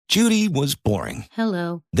Judy was boring.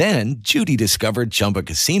 Hello. Then Judy discovered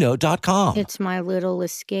ChumbaCasino.com. It's my little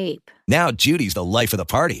escape. Now Judy's the life of the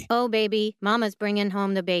party. Oh, baby, mama's bringing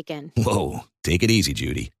home the bacon. Whoa, take it easy,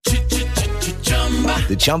 Judy.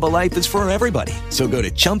 The Chumba life is for everybody. So go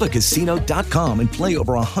to ChumbaCasino.com and play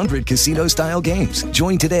over 100 casino-style games.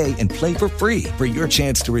 Join today and play for free for your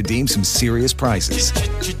chance to redeem some serious prizes.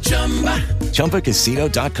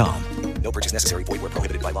 ChumbaCasino.com. No purchase necessary. Void where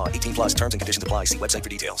prohibited by law. 18 plus terms and conditions apply. See website for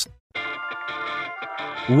details.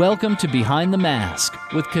 Welcome to Behind the Mask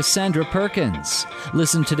with Cassandra Perkins.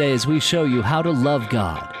 Listen today as we show you how to love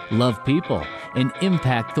God, love people, and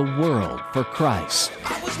impact the world for Christ.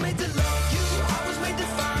 I was made to love you. I was made to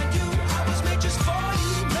find you. I was made just for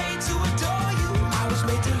you. Made to adore you. I was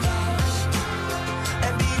made to love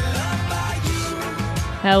and be loved by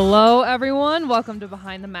you. Hello, everyone. Welcome to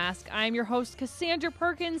Behind the Mask. I'm your host, Cassandra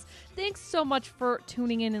Perkins. Thanks so much for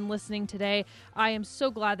tuning in and listening today. I am so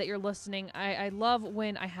glad that you're listening. I love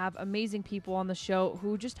when I have amazing people on the show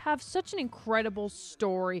who just have such an incredible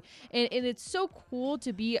story. And it's so cool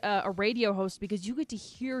to be a radio host because you get to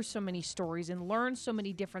hear so many stories and learn so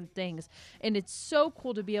many different things. And it's so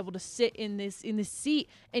cool to be able to sit in this seat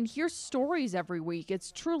and hear stories every week.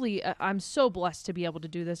 It's truly, I'm so blessed to be able to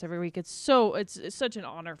do this every week. It's such an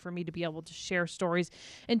honor for me to be able to share stories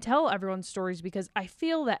and tell everyone's stories because I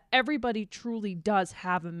feel that everybody truly does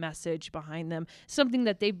have a message behind them, something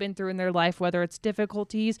that they've been through in their life, whether it's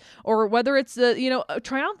difficulties or whether it's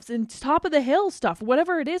triumphs and top of the hill stuff,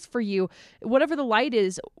 whatever it is for you, whatever the light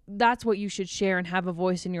is, that's what you should share and have a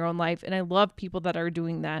voice in your own life. And I love people that are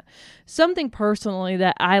doing that. Something personally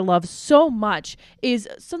that I love so much is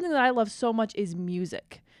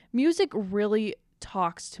music. Music really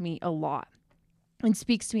talks to me a lot and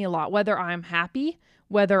speaks to me a lot, whether I'm happy,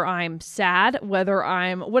 whether I'm sad,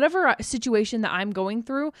 whatever situation that I'm going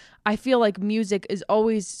through, I feel like music is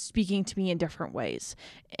always speaking to me in different ways.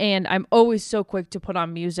 And I'm always so quick to put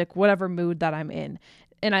on music, whatever mood that I'm in.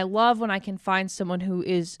 And I love when I can find someone who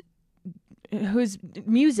has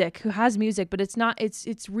music, but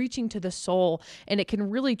it's reaching to the soul and it can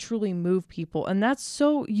really truly move people. And that's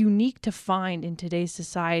so unique to find in today's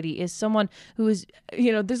society is someone who is,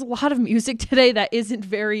 there's a lot of music today that isn't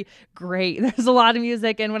very great. There's a lot of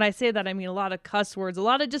music. And when I say that, I mean a lot of cuss words, a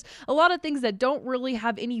lot of things that don't really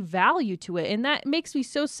have any value to it. And that makes me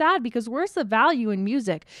so sad because where's the value in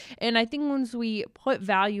music? And I think once we put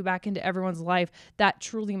value back into everyone's life, that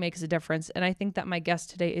truly makes a difference. And I think that my guest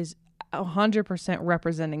today is 100%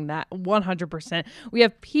 representing that. 100%. We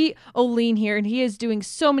have Pete Ohlin here, and he is doing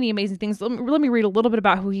so many amazing things. Let me read a little bit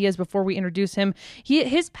about who he is before we introduce him.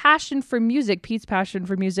 Pete's passion for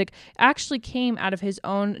music, actually came out of his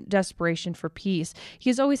own desperation for peace. He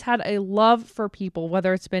has always had a love for people,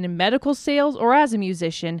 whether it's been in medical sales or as a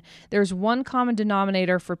musician. There's one common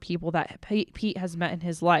denominator for people that Pete has met in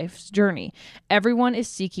his life's journey. Everyone is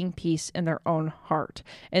seeking peace in their own heart.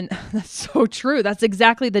 And that's so true. That's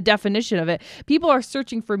exactly the definition of it. People are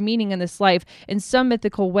searching for meaning in this life in some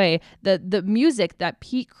mythical way. The music that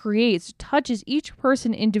Pete creates touches each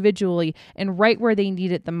person individually and right where they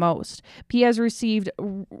need it the most. Pete has received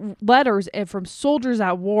letters from soldiers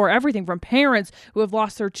at war, everything from parents who have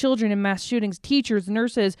lost their children in mass shootings, teachers,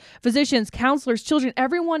 nurses, physicians, counselors, children,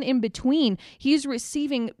 everyone in between. He's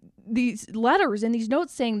receiving these letters and these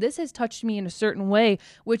notes saying, this has touched me in a certain way,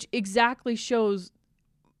 which exactly shows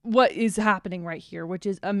what is happening right here, which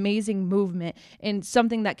is amazing movement and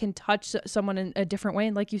something that can touch someone in a different way.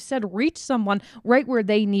 And like you said, reach someone right where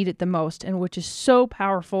they need it the most, and which is so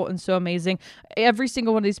powerful and so amazing. Every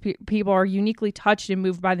single one of these people are uniquely touched and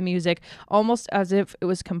moved by the music, almost as if it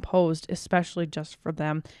was composed, especially just for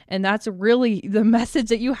them. And that's really the message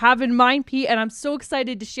that you have in mind, Pete. And I'm so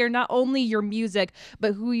excited to share not only your music,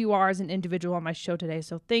 but who you are as an individual on my show today.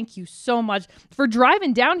 So thank you so much for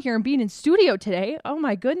driving down here and being in studio today. Oh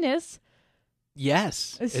my goodness.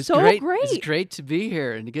 Yes, it's so great. It's great to be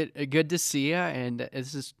here and good to see you. And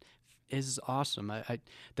this is awesome.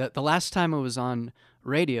 The last time I was on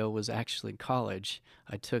radio was actually in college.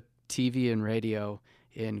 I took TV and radio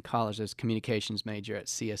in college. I was a communications major at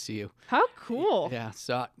CSU. How cool. Yeah,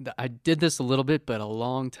 so I did this a little bit, but a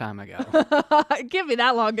long time ago. Give me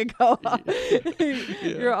that long ago.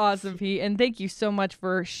 You're awesome, Pete. And thank you so much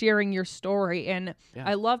for sharing your story. And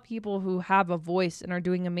I love people who have a voice and are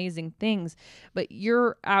doing amazing things. But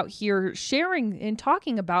you're out here sharing and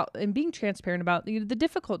talking about and being transparent about the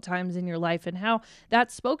difficult times in your life and how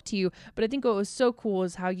that spoke to you. But I think what was so cool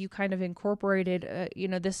is how you kind of incorporated,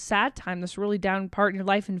 this sad time, this really down part in your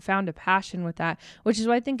life and found a passion with that, which is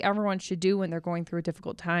what I think everyone should do when they're going through a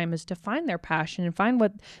difficult time, is to find their passion and find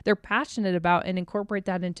what they're passionate about and incorporate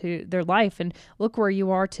that into their life. And look where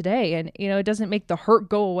you are today. And, it doesn't make the hurt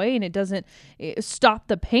go away, and it doesn't stop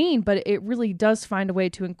the pain, but it really does find a way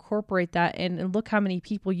to incorporate that. And look how many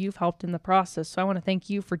people you've helped in the process. So I want to thank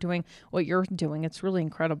you for doing what you're doing. It's really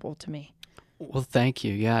incredible to me. Well, thank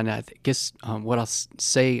you. Yeah, and I guess what I'll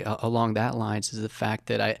say along that lines is the fact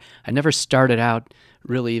that I never started out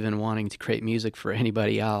really even wanting to create music for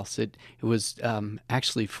anybody else. It was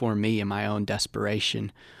actually for me in my own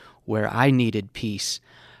desperation, where I needed peace.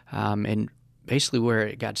 And basically where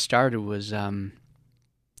it got started was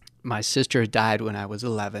my sister died when I was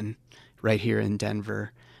 11, right here in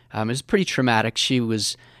Denver. It was pretty traumatic. She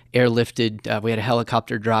was airlifted. We had a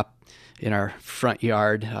helicopter drop in our front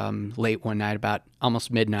yard late one night, about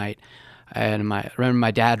almost midnight. And I remember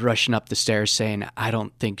my dad rushing up the stairs saying, "I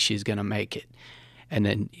don't think she's going to make it." And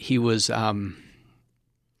then he went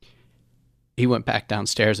back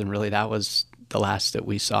downstairs, and really that was the last that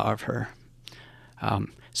we saw of her.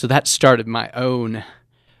 So that started my own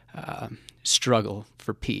struggle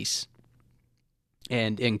for peace.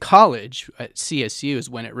 And in college at CSU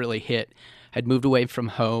is when it really hit. I'd moved away from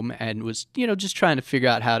home and was, just trying to figure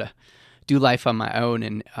out how to do life on my own,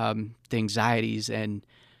 and the anxieties and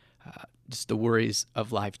just the worries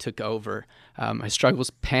of life took over. I struggled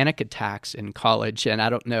with panic attacks in college, and I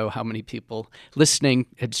don't know how many people listening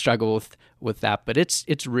had struggled with that, but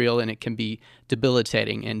it's real, and it can be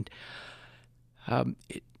debilitating. And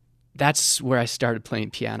that's where I started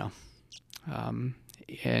playing piano.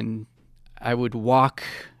 And I would walk.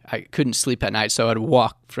 I couldn't sleep at night, so I'd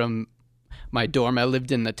walk from my dorm. I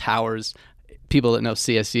lived in the towers. People that know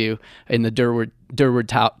CSU, in the Durward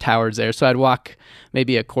Towers there. So I'd walk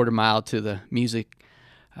maybe a quarter mile to the music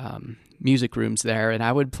rooms there, and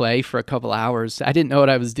I would play for a couple hours. I didn't know what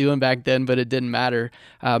I was doing back then, but it didn't matter.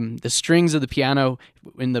 The strings of the piano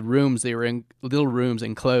in the rooms, they were in little rooms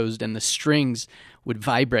enclosed, and the strings would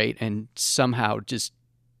vibrate and somehow just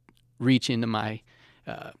reach into my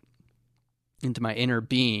inner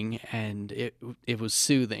being, and it was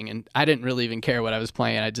soothing. And I didn't really even care what I was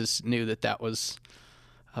playing. I just knew that was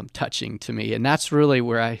touching to me, and that's really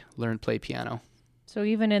where I learned to play piano. So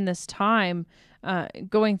even in this time,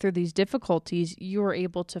 going through these difficulties, you were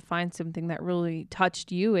able to find something that really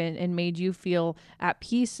touched you and made you feel at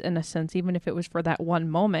peace in a sense, even if it was for that one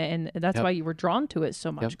moment. And that's why you were drawn to it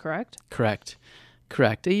so much, correct? Correct.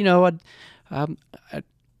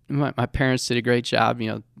 My parents did a great job,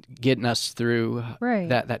 getting us through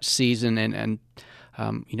that season, and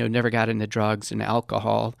never got into drugs and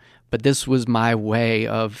alcohol. But this was my way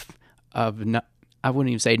of I wouldn't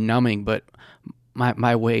even say numbing, but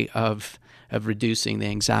my way of reducing the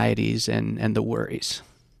anxieties and the worries.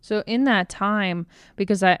 So in that time,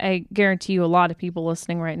 because I guarantee you a lot of people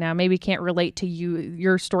listening right now maybe can't relate to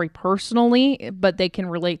your story personally, but they can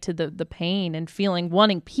relate to the pain and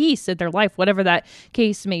wanting peace in their life, whatever that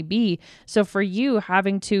case may be. So for you,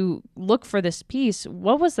 having to look for this peace,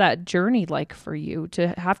 what was that journey like for you to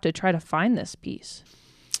have to try to find this peace?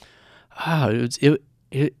 It's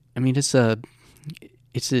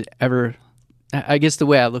ever, I guess the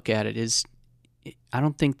way I look at it is, I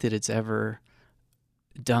don't think that it's ever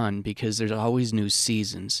done, because there's always new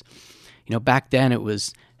seasons. Back then it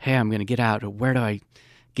was, hey, I'm going to get out. Where do I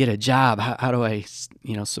get a job? How do I,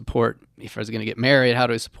 support, if I was going to get married, how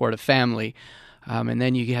do I support a family? And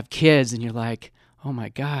then you have kids, and you're like, oh my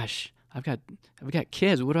gosh, I've got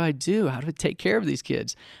kids. What do I do? How do I take care of these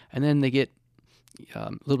kids? And then they get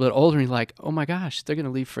a little bit older, and you're like, oh my gosh, they're going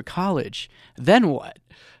to leave for college. Then what?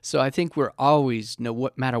 So I think we're always, no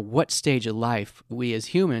matter what stage of life, we as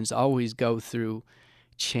humans always go through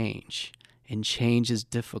change, and change is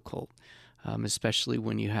difficult, especially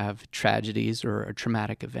when you have tragedies or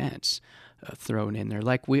traumatic events thrown in there,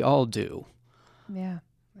 like we all do. Yeah,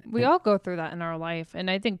 we all go through that in our life,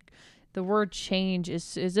 and I think the word change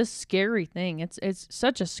is a scary thing. It's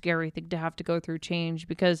such a scary thing to have to go through change,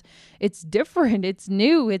 because it's different, it's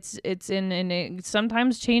new,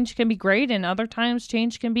 sometimes change can be great, and other times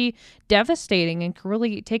change can be devastating and can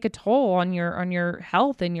really take a toll on your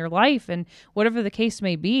health and your life and whatever the case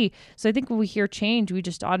may be. So I think when we hear change, we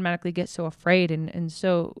just automatically get so afraid, and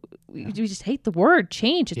so we just hate the word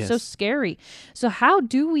change. It's so scary. So how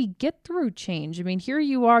do we get through change? I mean, here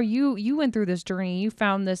you are, you went through this journey, you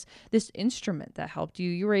found this this instrument that helped you.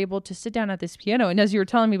 You were able to sit down at this piano. And as you were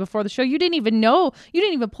telling me before the show, you didn't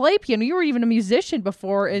even play piano. You were even a musician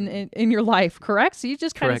before in your life, correct? So you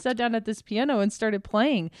just kind of Correct. sat down at this piano and started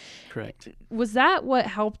playing. Correct. Was that what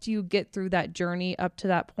helped you get through that journey up to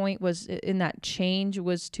that point? Was in that change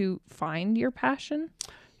was to find your passion?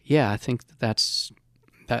 Yeah, I think that's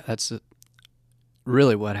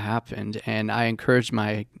really what happened, and I encouraged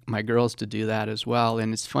my girls to do that as well.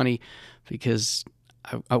 And it's funny because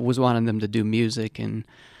I was wanting them to do music, and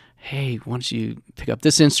hey, why don't you pick up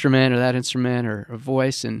this instrument or that instrument or a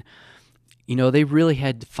voice? And they really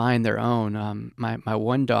had to find their own. My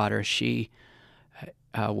one daughter, she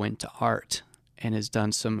went to art and has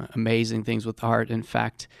done some amazing things with art. In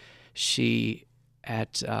fact, she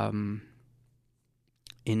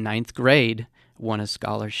in ninth grade won a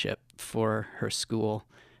scholarship for her school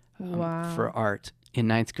Wow. for art in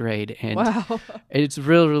ninth grade. And Wow. it's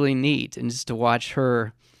really, really neat. And just to watch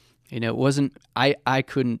her, it wasn't, I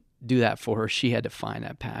couldn't do that for her. She had to find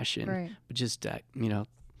that passion. Right. But just,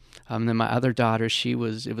 then my other daughter, it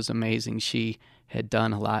was amazing. She had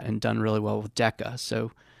done a lot and done really well with DECA.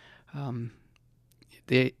 So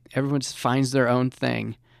everyone just finds their own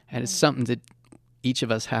thing. And it's something that each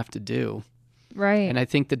of us have to do. Right. And I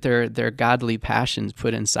think that there are godly passions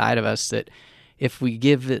put inside of us that if we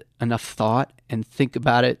give it enough thought and think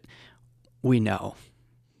about it, we know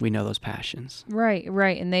those passions. Right.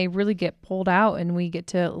 And they really get pulled out and we get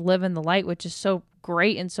to live in the light, which is so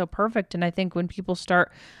great and so perfect. And I think when people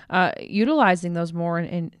start utilizing those more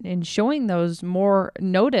and showing those more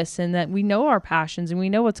notice, and that we know our passions and we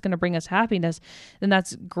know what's going to bring us happiness, then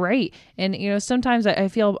that's great. And sometimes I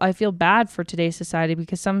feel bad for today's society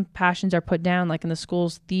because some passions are put down, like in the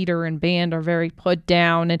schools, theater and band are very put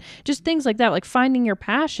down, and just things like that. Like finding your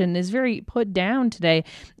passion is very put down today.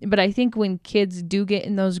 But I think when kids do get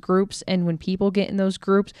in those groups and when people get in those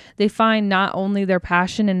groups, they find not only their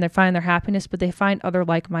passion and they find their happiness, but they find other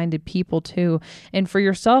like-minded people too. And for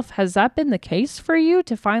yourself, has that been the case for you,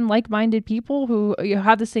 to find like-minded people who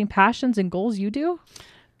have the same passions and goals you do?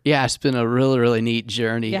 Yeah, it's been a really, really neat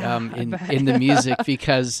journey in the music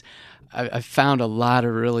because I've found a lot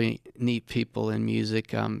of really neat people in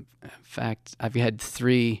music. In fact, I've had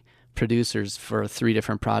 3 producers for 3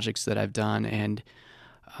 different projects that I've done, and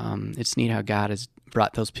it's neat how God has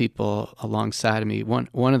brought those people alongside of me.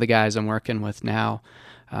 One of the guys I'm working with now,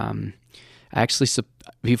 actually,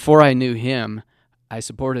 before I knew him, I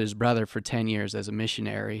supported his brother for 10 years as a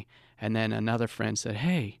missionary. And then another friend said,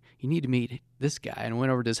 hey, you need to meet this guy. And I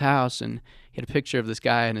went over to his house, and he had a picture of this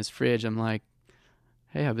guy in his fridge. I'm like,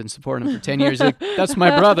 hey, I've been supporting him for 10 years. He's like, that's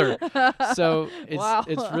my brother. So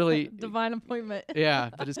it's really divine appointment. Yeah,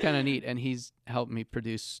 but it's kind of neat. And he's helped me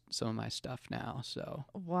produce some of my stuff now. So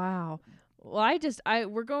Wow. Well,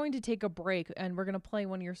 we're going to take a break and we're going to play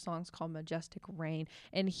one of your songs called Majestic Rain.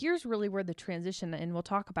 And here's really where the transition, and we'll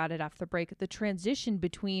talk about it after the break, the transition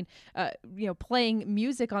between, playing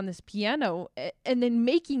music on this piano and then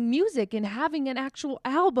making music and having an actual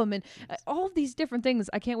album and all of these different things.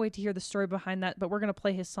 I can't wait to hear the story behind that, but we're going to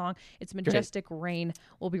play his song. It's Majestic Rain.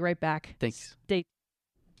 We'll be right back. Thanks. Stay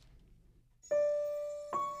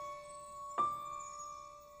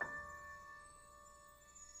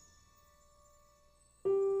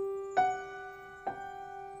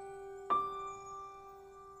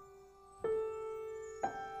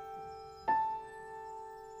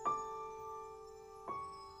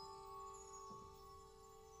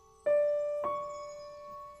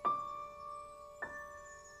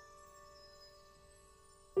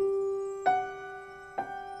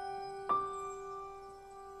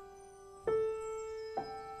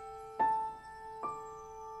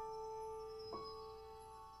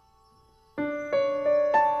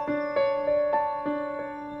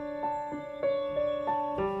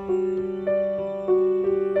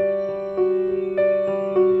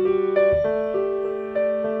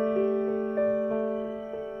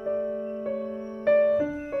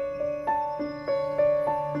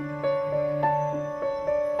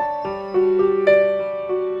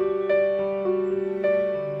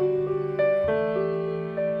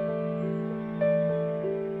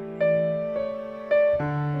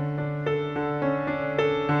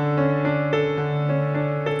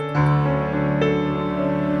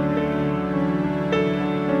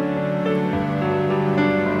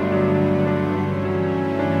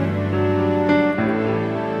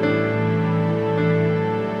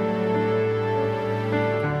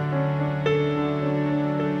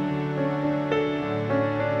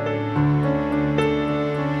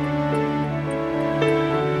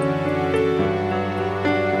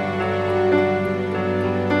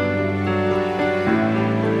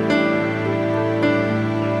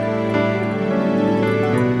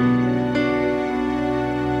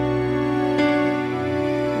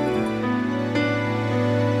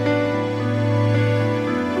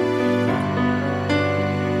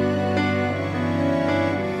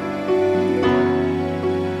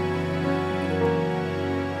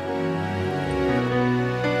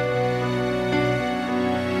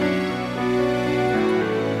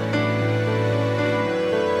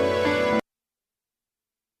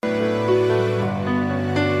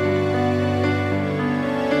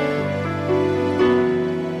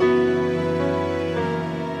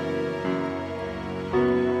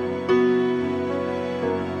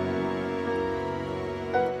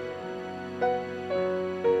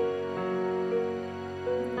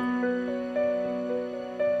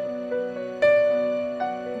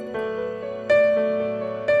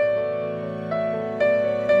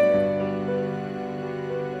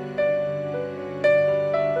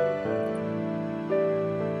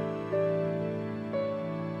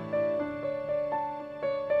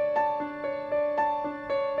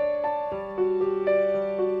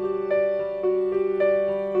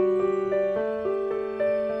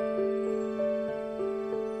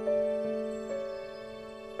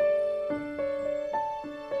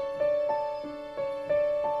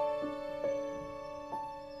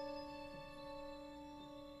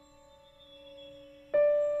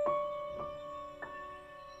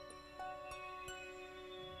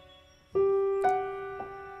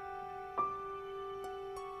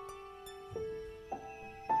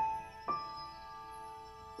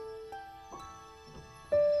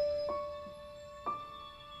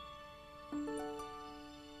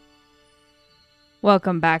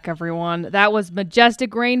Welcome back, everyone. That was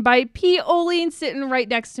Majestic Rain by P. Ohlin sitting right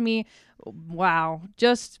next to me. Wow.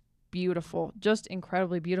 Just beautiful. Just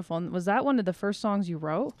incredibly beautiful. And was that one of the first songs you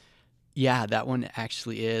wrote? Yeah, that one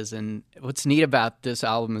actually is. And what's neat about this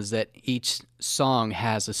album is that each song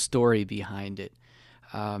has a story behind it.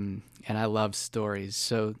 And I love stories.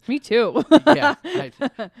 So Me too. yeah,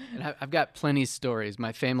 I've got plenty of stories.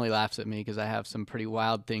 My family laughs at me because I have some pretty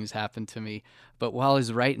wild things happen to me. But while I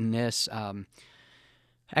was writing this,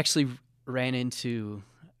 actually ran into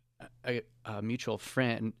a mutual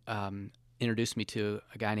friend, introduced me to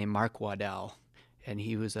a guy named Mark Waddell, and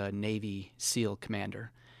he was a Navy SEAL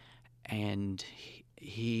commander. And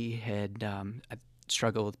he had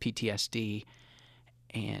struggled with PTSD,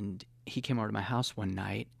 and he came over to my house one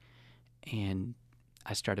night, and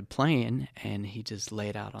I started playing, and he just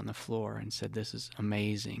laid out on the floor and said, "This is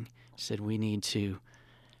amazing." He said, "We need to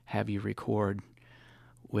have you record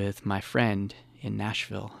with my friend in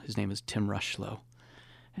Nashville. His name is Tim Rushlow."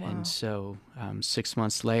 Wow. And so 6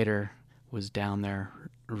 months later was down there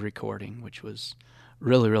recording, which was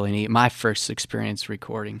really, really neat. My first experience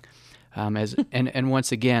recording. And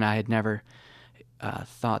once again, I had never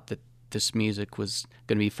thought that this music was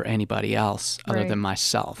going to be for anybody else other than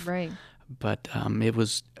myself. Right. But it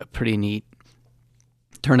was a pretty neat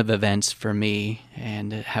turn of events for me,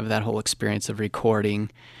 and to have that whole experience of recording.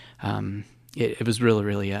 It was really,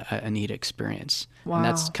 really a neat experience. Wow. And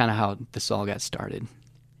that's kind of how this all got started.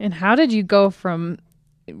 And how did you go from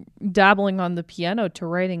dabbling on the piano to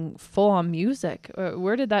writing full-on music?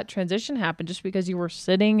 Where did that transition happen? Just because you were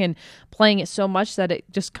sitting and playing it so much that it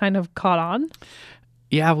just kind of caught on?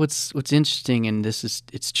 Yeah, what's interesting, and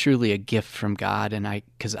it's truly a gift from God, and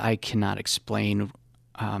because I cannot explain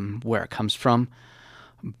where it comes from,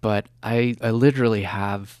 but I literally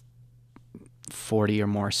have 40 or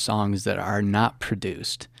more songs that are not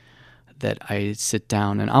produced, that I sit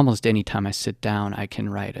down, and almost any time I sit down, I can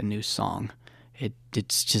write a new song.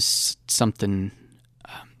 It's just something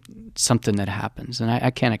that happens, and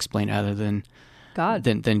I can't explain it other than God.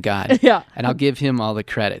 Than God. Yeah. And I'll give him all the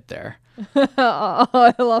credit there. Oh,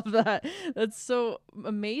 I love that. That's so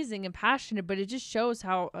amazing and passionate, but it just shows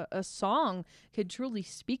how a song could truly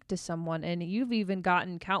speak to someone. And you've even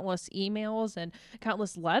gotten countless emails and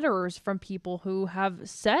countless letters from people who have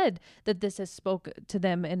said that this has spoke to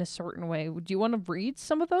them in a certain way. Do you want to read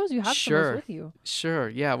some of those? You have some of those with you. Sure.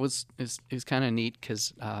 Yeah, it was kind of neat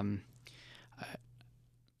because I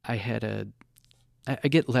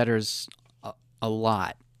get letters a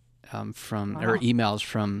lot from or emails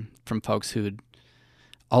from folks who'd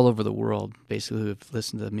all over the world, basically, who've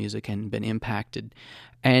listened to the music and been impacted.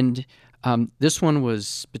 And this one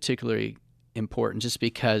was particularly important just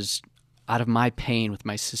because out of my pain with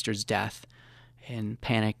my sister's death and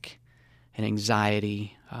panic and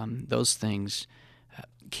anxiety, those things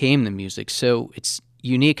came the music. So it's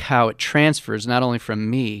unique how it transfers not only from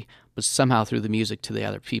me, but somehow through the music to the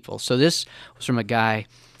other people. So this was from a guy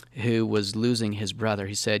who was losing his brother.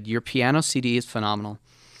 He said, "Your piano CD is phenomenal.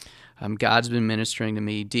 God's been ministering to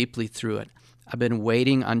me deeply through it. I've been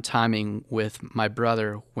waiting on timing with my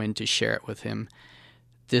brother when to share it with him.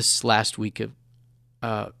 This last week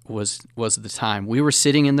was the time. We were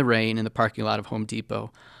sitting in the rain in the parking lot of Home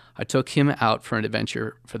Depot. I took him out for an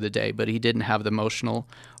adventure for the day, but he didn't have the emotional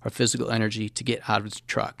or physical energy to get out of his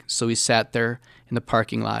truck. So he sat there in the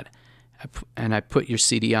parking lot, and I put your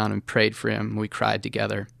CD on and prayed for him. We cried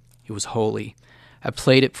together. It was holy. I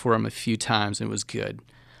played it for him a few times, and it was good.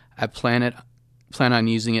 I plan on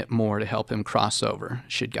using it more to help him cross over,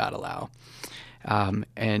 should God allow."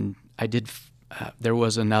 And I did. There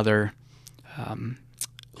was another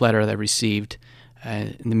letter that I received,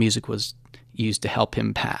 and the music was used to help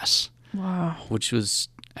him pass. Wow. Which was,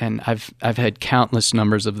 and I've had countless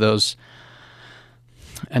numbers of those,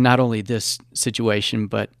 and not only this situation,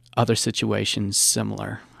 but other situations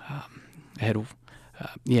similar. I had.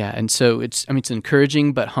 And so it's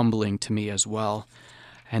encouraging but humbling to me as well.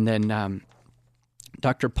 And then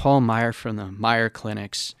Dr. Paul Meyer from the Meyer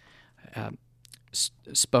Clinics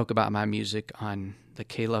spoke about my music on the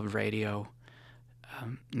K-Love radio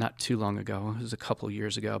not too long ago. It was a couple of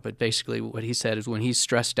years ago. But basically what he said is when he's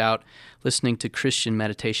stressed out listening to Christian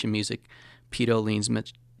meditation music, Pete Ohlin's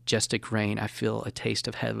Majestic Rain, I feel a taste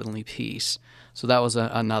of heavenly peace. So that was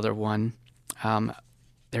another one.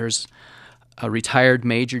 There's a retired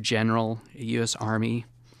major general, U.S. Army,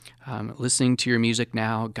 listening to your music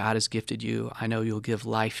now. God has gifted you. I know you'll give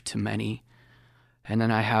life to many. And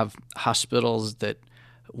then I have hospitals that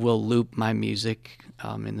will loop my music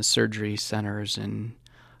in the surgery centers, and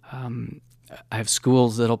I have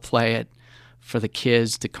schools that'll play it for the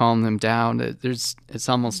kids to calm them down. It's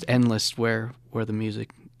almost endless where the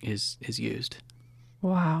music is used.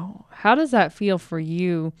 Wow. How does that feel for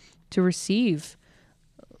you to receive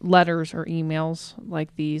letters or emails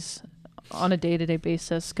like these on a day-to-day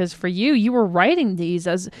basis? Because for you were writing these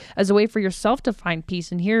as a way for yourself to find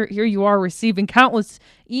peace, and here you are receiving countless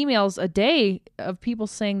emails a day of people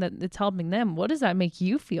saying that it's helping them. What does that make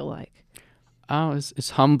you feel like? Oh,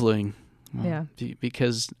 it's humbling. Yeah.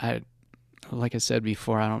 Because like I said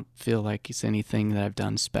before, I don't feel like it's anything that I've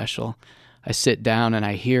done special. I sit down and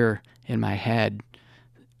I hear in my head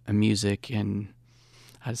a music, and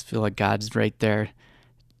I just feel like God's right there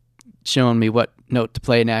showing me what note to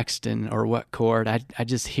play next or what chord. I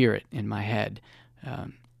just hear it in my head,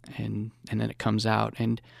 and then it comes out.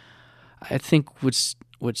 And I think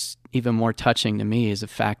what's even more touching to me is the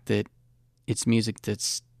fact that it's music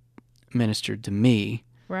that's ministered to me.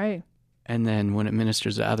 Right. And then when it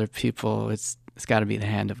ministers to other people, it's got to be the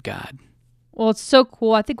hand of God. Well, it's so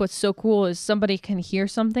cool. I think what's so cool is somebody can hear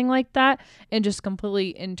something like that and just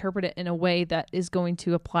completely interpret it in a way that is going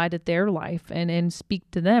to apply to their life and speak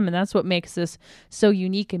to them. And that's what makes this so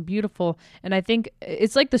unique and beautiful. And I think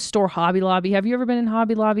it's like the store Hobby Lobby. Have you ever been in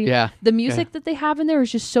Hobby Lobby? Yeah. The music that they have in there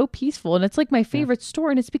is just so peaceful. And it's like my favorite store.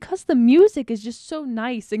 And it's because the music is just so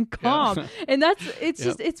nice and calm. Yeah. And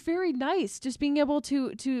it's very nice just being able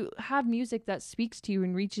to have music that speaks to you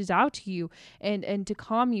and reaches out to you and to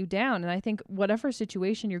calm you down. And I think whatever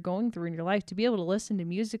situation you're going through in your life, to be able to listen to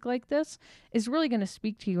music like this is really going to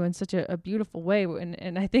speak to you in such a beautiful way.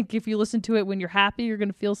 And I think if you listen to it when you're happy, you're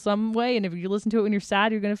going to feel some way. And if you listen to it when you're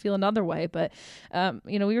sad, you're going to feel another way. But,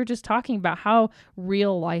 we were just talking about how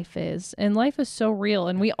real life is. And life is so real.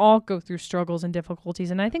 And we all go through struggles and difficulties.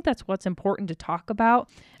 And I think that's what's important to talk about.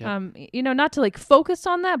 Yep. Not to like focus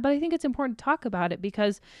on that, but I think it's important to talk about it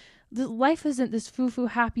because life isn't this foo-foo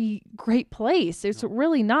happy, great place. It's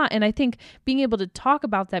really not. And I think being able to talk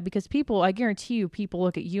about that, because I guarantee you, people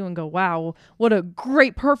look at you and go, wow, what a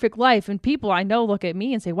great, perfect life. And people I know look at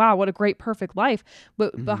me and say, wow, what a great, perfect life.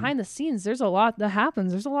 But behind the scenes, there's a lot that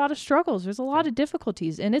happens. There's a lot of struggles. There's a lot of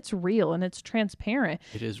difficulties, and it's real and it's transparent.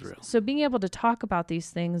 It is real. So being able to talk about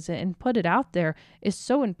these things and put it out there is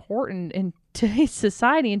so important in today's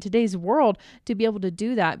society, in today's world, to be able to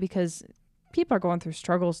do that, because people are going through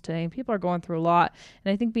struggles today and people are going through a lot.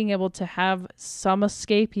 And I think being able to have some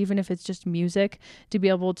escape, even if it's just music, to be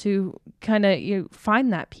able to kind of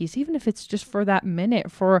find that peace, even if it's just for that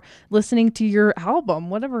minute, for listening to your album,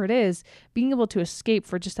 whatever it is, being able to escape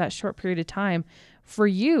for just that short period of time. For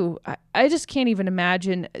you, I just can't even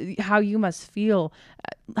imagine how you must feel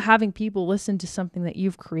having people listen to something that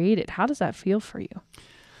you've created. How does that feel for you?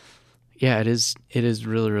 Yeah, it is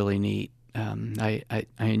really, really neat. I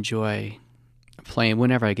enjoy playing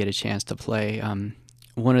whenever I get a chance to play.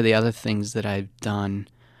 One of the other things that I've done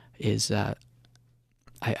is I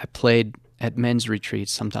played at men's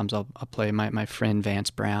retreats. Sometimes I'll play. My friend Vance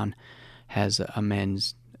Brown has a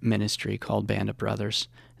men's ministry called Band of Brothers.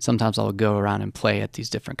 Sometimes I'll go around and play at these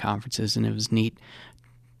different conferences, and it was neat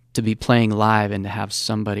to be playing live and to have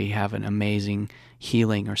somebody have an amazing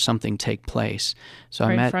healing or something take place. So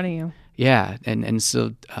right in front of you. Yeah, and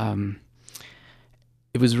so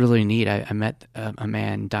it was really neat. I met a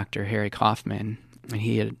man, Dr. Harry Kaufman, and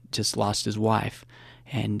he had just lost his wife,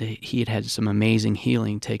 and he had some amazing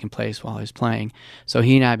healing taking place while he was playing. So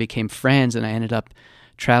he and I became friends, and I ended up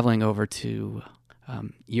traveling over to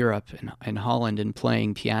Europe and Holland and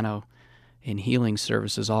playing piano in healing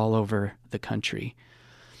services all over the country,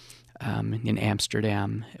 in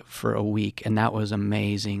Amsterdam for a week, and that was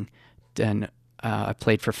amazing. Then I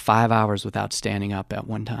played for 5 hours without standing up at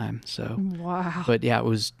one time. So wow. But yeah, it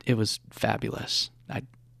was fabulous.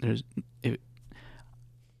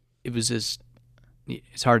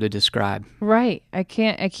 It's hard to describe. Right. I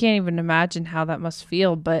can't even imagine how that must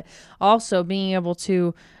feel, but also being able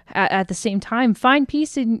to at the same time find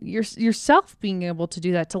peace in yourself, being able to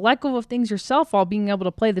do that, to let go of things yourself while being able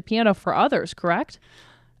to play the piano for others, correct?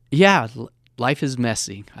 Yeah, life is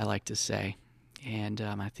messy, I like to say. And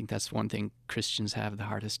I think that's one thing Christians have the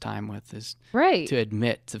hardest time with, is right. to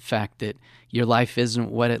admit the fact that your life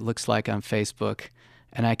isn't what it looks like on Facebook.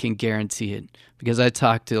 And I can guarantee it, because I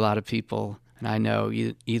talk to a lot of people, and I know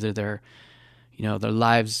either their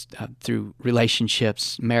lives through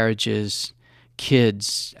relationships, marriages,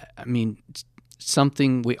 kids. I mean,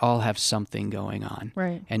 we all have something going on.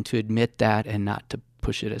 Right. And to admit that and not to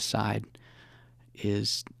push it aside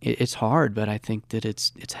it's hard, but I think that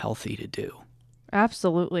it's healthy to do.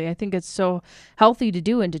 Absolutely. I think it's so healthy to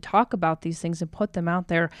do and to talk about these things and put them out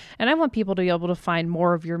there. And I want people to be able to find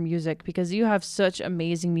more of your music because you have such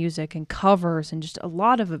amazing music and covers and just a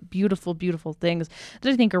lot of beautiful, beautiful things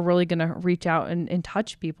that I think are really going to reach out and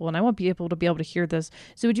touch people. And I want people to be able to hear this.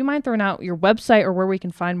 So would you mind throwing out your website or where we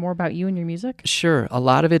can find more about you and your music? Sure. A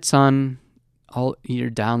lot of it's on all your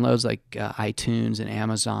downloads like iTunes and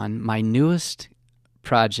Amazon. My newest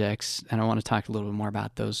projects, and I want to talk a little bit more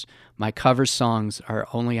about those. My cover songs are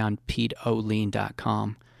only on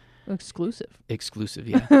PeteOhlin.com. Exclusive,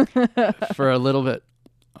 yeah. for a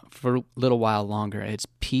little while longer. It's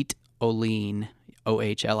Pete Ohlin,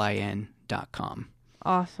 OHLIN.com.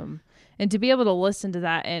 Awesome. And to be able to listen to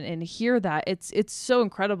that and hear that, it's so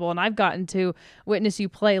incredible. And I've gotten to witness you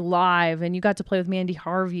play live, and you got to play with Mandy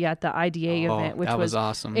Harvey at the IDA event, which was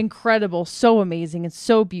awesome. Incredible, so amazing, and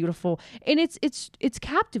so beautiful. And it's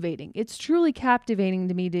captivating. It's truly captivating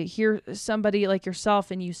to me to hear somebody like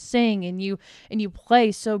yourself and you sing and you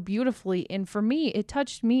play so beautifully. And for me, it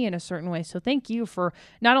touched me in a certain way. So thank you for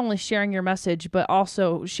not only sharing your message, but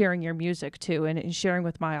also sharing your music too, and sharing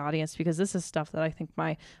with my audience, because this is stuff that I think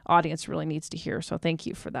my audience really needs to hear. So thank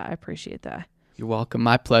you for that. I appreciate that. You're welcome.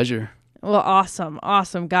 My pleasure. Well,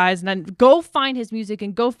 awesome, guys. And then go find his music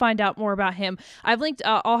and go find out more about him. I've linked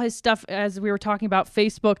all his stuff as we were talking about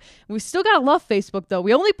Facebook. We still got to love Facebook, though.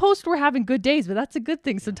 We only post we're having good days, but that's a good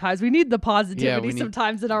thing sometimes. We need the positivity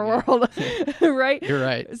sometimes in our world, right? You're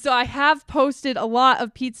right. So I have posted a lot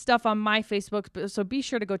of Pete's stuff on my Facebook, so be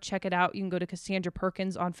sure to go check it out. You can go to Cassandra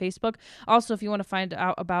Perkins on Facebook. Also, if you want to find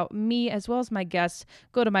out about me as well as my guests,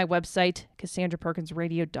 go to my website,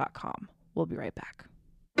 CassandraPerkinsRadio.com. We'll be right back.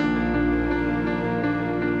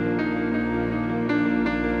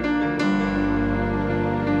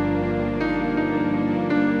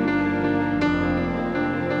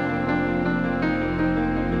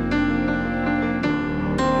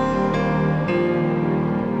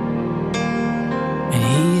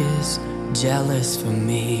 Jealous for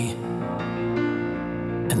me,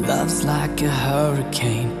 and love's like a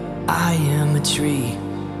hurricane. I am a tree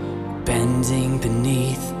bending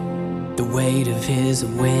beneath the weight of his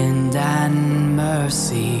wind and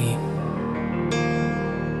mercy.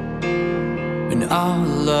 And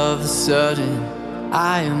all of a sudden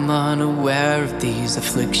I am unaware of these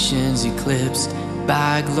afflictions eclipsed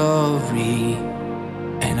by glory,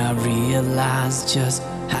 and I realize just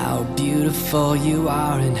how beautiful you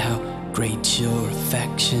are and how great your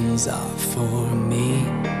affections are for me.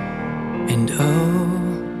 And oh,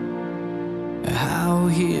 how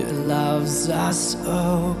he loves us,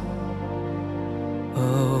 oh,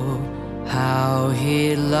 how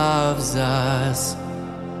he loves us,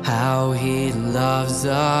 how he loves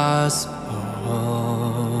us,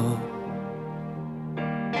 oh.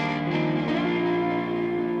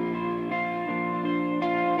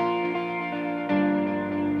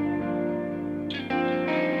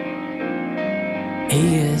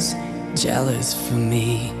 He is jealous for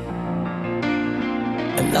me,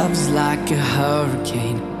 and love's like a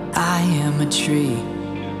hurricane. I am a tree,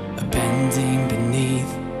 bending beneath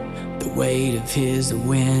the weight of his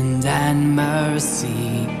wind and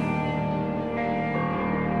mercy.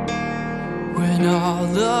 When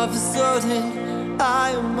all of a sudden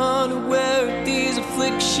I am unaware of these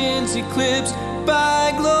afflictions eclipsed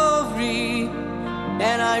by glory,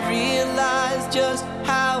 and I realize just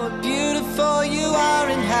how beautiful you are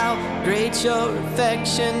and how great your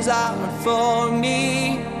affections are for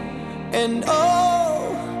me. And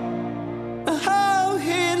oh, how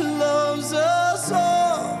he loves us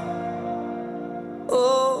all.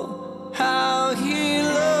 Oh, how he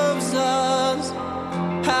loves us,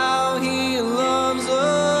 how he loves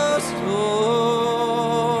us,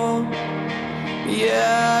 oh,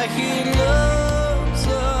 yeah, he loves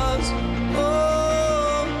us,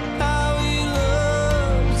 oh, how he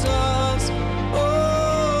loves us,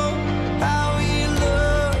 oh, how he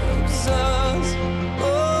loves us,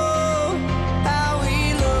 oh, how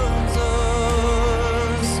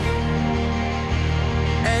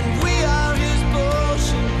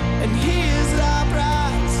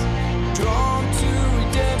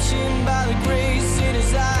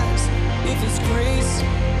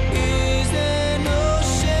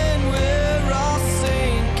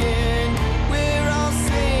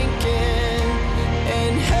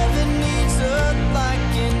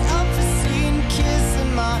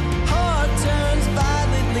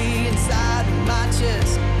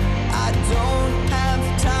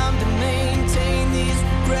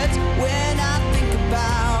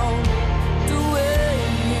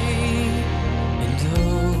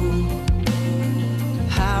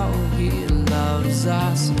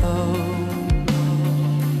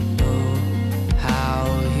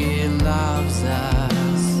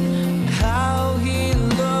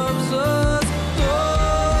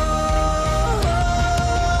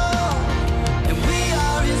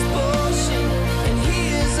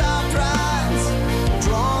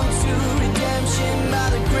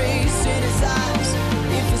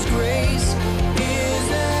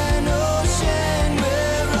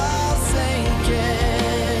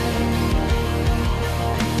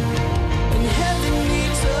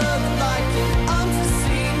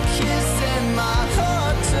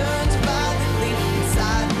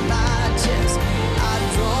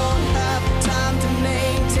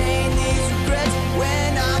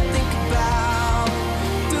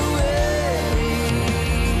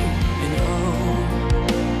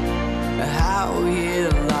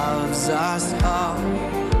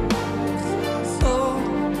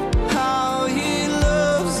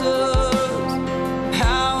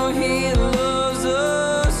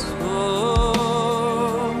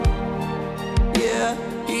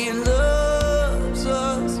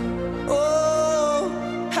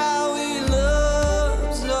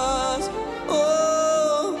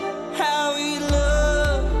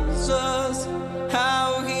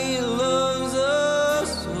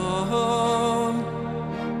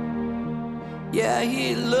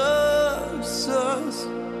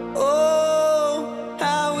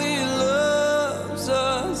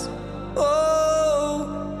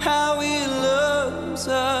loves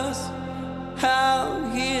us, how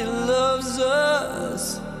he loves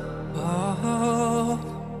us. Oh.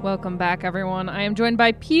 Welcome back, everyone. I am joined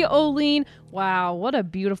by P. Ohlin. Wow, what a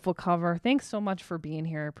beautiful cover. Thanks so much for being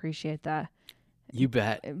here. I appreciate that. You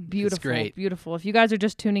bet. Beautiful, It's great. beautiful. If you guys are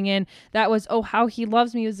just tuning in, that was Oh How He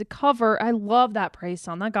Loves Me as a cover. I love that praise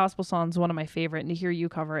song. That gospel song is one of my favorite, and to hear you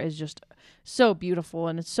cover is just so beautiful,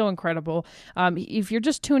 and it's so incredible. If you're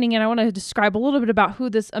just tuning in, I want to describe a little bit about who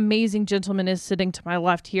this amazing gentleman is sitting to my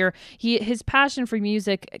left here. His passion for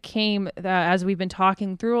music came, as we've been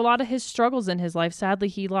talking, through a lot of his struggles in his life. Sadly,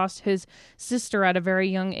 he lost his sister at a very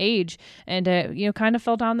young age, and kind of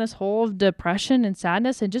fell down this hole of depression and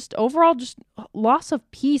sadness, and just overall just loss of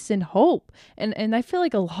peace and hope. And I feel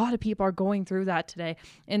like a lot of people are going through that today.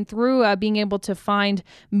 And through being able to find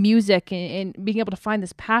music and being able to find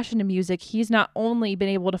this passion in music, he's not only been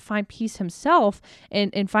able to find peace himself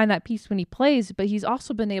and find that peace when he plays, but he's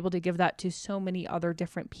also been able to give that to so many other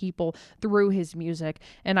different people through his music.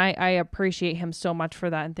 And I appreciate him so much for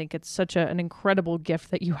that, and think it's such an incredible gift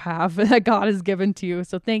that you have that God has given to you.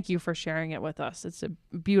 So thank you for sharing it with us. It's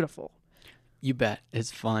beautiful. You bet.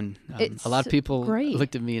 It's fun. It's a lot of people great.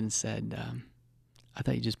 looked at me and said, I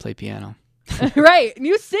thought you just play piano. Right. And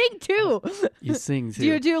you sing too. You sing too. Do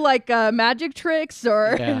you do like magic tricks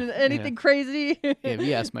or Yeah, anything crazy? Yeah, if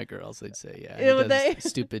you ask my girls, they'd say, yeah. Yeah, would he does they?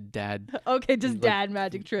 Stupid dad. Okay, just like, dad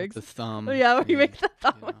magic tricks. The thumb. Yeah, where you make the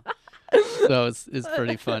thumb. So it's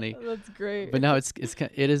pretty funny. That's great. But no,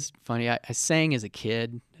 it is funny. I sang as a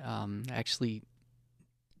kid. I actually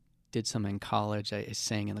did some in college. I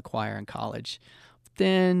sang in the choir in college.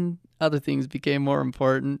 Then other things became more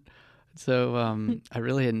important. So I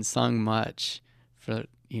really hadn't sung much for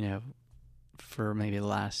maybe the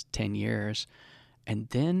last 10 years. And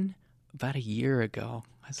then about a year ago,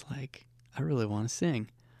 I was like, I really want to sing.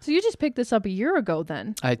 So you just picked this up a year ago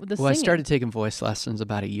then? I singing. started taking voice lessons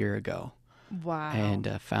about a year ago. Wow. And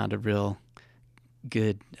found a real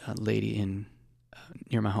good lady in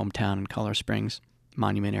near my hometown in Colorado Springs,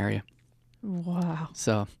 Monument area. Wow.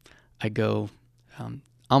 So I go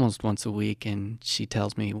almost once a week, and she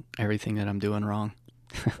tells me everything that I'm doing wrong.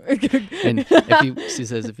 And she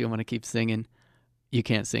says, if you want to keep singing, you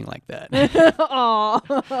can't sing like that. Aw.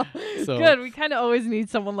 So, good. We kind of always need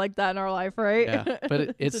someone like that in our life, right? Yeah,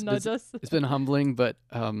 but it's nudge us. It's been humbling, but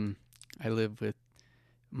I live with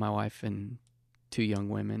my wife and 2 young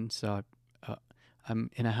women, so I'm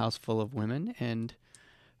in a house full of women, and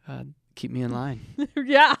keep me in line.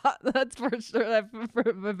 Yeah, that's for sure. I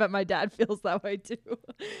bet my dad feels that way too.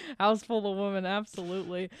 House full of women,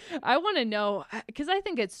 absolutely. I want to know, because I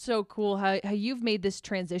think it's so cool how you've made this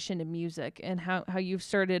transition to music, and how you've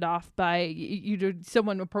started off by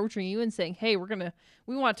someone approaching you and saying, hey,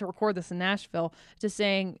 we want to record this in Nashville, to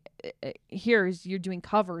saying, you're doing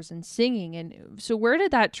covers and singing. And so where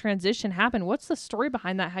did that transition happen? What's the story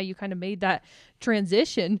behind that? How you kind of made that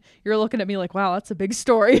transition? You're looking at me like, wow, that's a big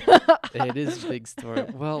story. It is a big story.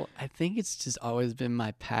 Well, I think it's just always been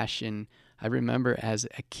my passion. I remember as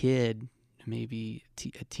a kid, maybe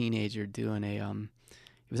a teenager, doing it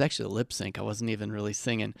was actually a lip sync. I wasn't even really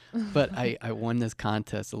singing, but I won this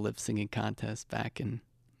contest, a lip singing contest, back in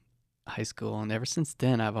high school. And ever since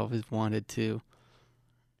then, I've always wanted to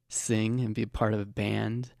sing and be a part of a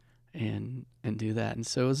band and do that. And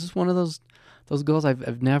so it was just one of those goals.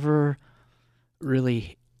 I've never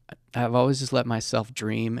really, I've always just let myself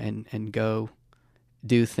dream and go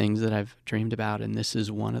do things that I've dreamed about. And this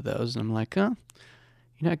is one of those. And I'm like, you're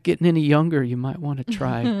not getting any younger. You might want to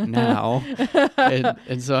try now.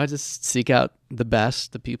 And so I just seek out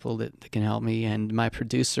the people that can help me. And my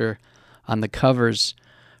producer on the covers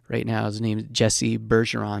right now, his name is Jesse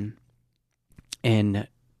Bergeron, and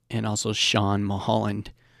also Sean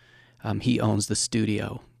Mulholland. He owns the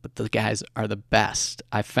studio, but the guys are the best.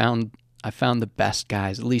 I found the best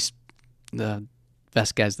guys, at least the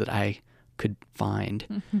best guys that I could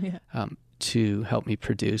find, to help me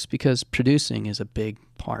produce, because producing is a big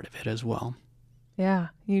part of it as well. Yeah,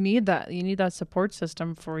 you need that. You need that support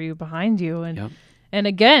system for you, behind you. And Yep. And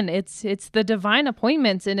again, it's the divine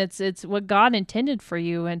appointments, and it's what God intended for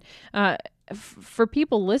you. And for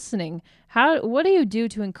people listening, what do you do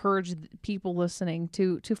to encourage people listening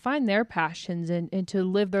to find their passions and to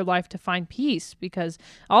live their life to find peace? Because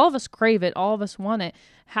all of us crave it, all of us want it.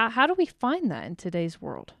 How do we find that in today's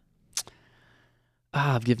world?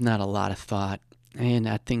 I've given that a lot of thought, and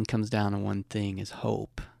I think it comes down to one thing: is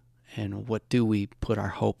hope. And what do we put our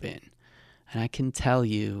hope in? And I can tell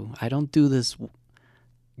you, I don't do this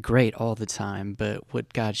great all the time, but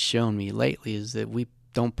what God's shown me lately is that we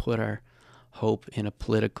don't put our hope in a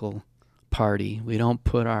political party. We don't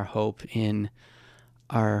put our hope in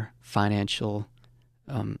our financial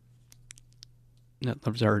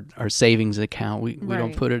our savings account. We don't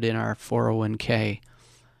Right. put it in our 401k.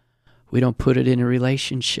 We don't put it in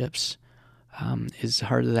relationships. As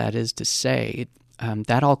hard as that is to say,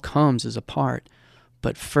 that all comes as a part.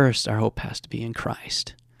 But first, our hope has to be in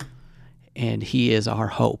Christ. And He is our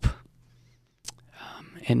hope.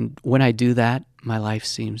 And when I do that, my life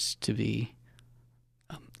seems to be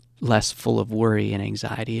less full of worry and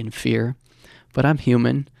anxiety and fear. But I'm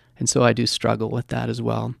human, and so I do struggle with that as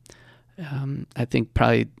well. I think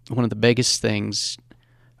probably one of the biggest things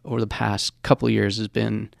over the past couple of years has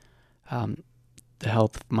been the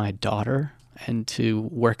health of my daughter, and to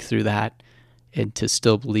work through that and to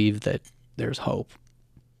still believe that there's hope.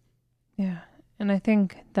 Yeah. And I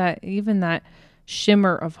think that even that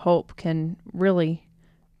shimmer of hope can really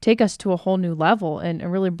take us to a whole new level and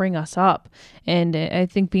really bring us up. And I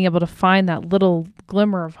think being able to find that little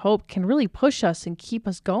glimmer of hope can really push us and keep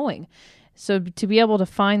us going. So to be able to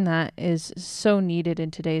find that is so needed in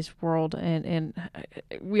today's world. And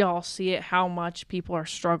we all see it, how much people are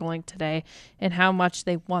struggling today and how much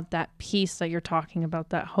they want that peace that you're talking about,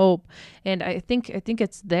 that hope. And I think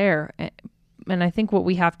it's there. And I think what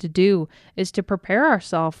we have to do is to prepare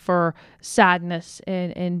ourselves for sadness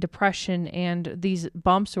and depression and these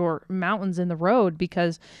bumps or mountains in the road,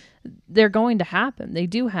 because they're going to happen. They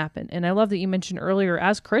do happen. And I love that you mentioned earlier,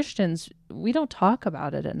 as Christians, we don't talk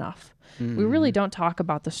about it enough. We really don't talk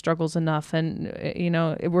about the struggles enough. And,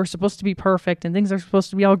 we're supposed to be perfect and things are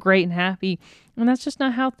supposed to be all great and happy. And that's just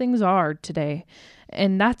not how things are today.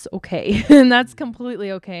 And that's okay. And that's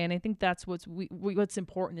completely okay. And I think that's what's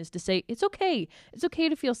important, is to say, it's okay. It's okay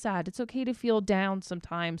to feel sad. It's okay to feel down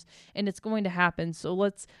sometimes, and it's going to happen. So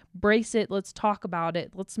let's brace it. Let's talk about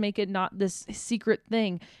it. Let's make it not this secret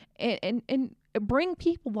thing, and bring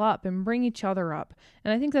people up and bring each other up.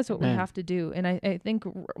 And I think that's what we have to do. And I think,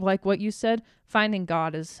 like what you said, finding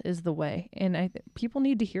God is the way. And people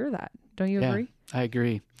need to hear that. Don't you agree? I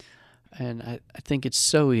agree. And I think it's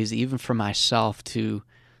so easy, even for myself, to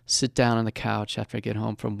sit down on the couch after I get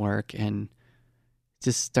home from work and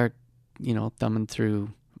just start, thumbing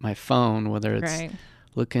through my phone, whether it's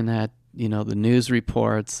looking at, the news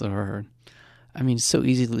reports or, it's so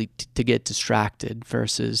easy to get distracted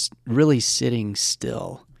versus really sitting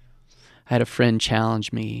still. I had a friend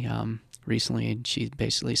challenge me recently, and she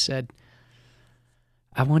basically said,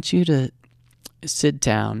 I want you to sit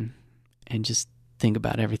down and just think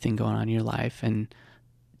about everything going on in your life, and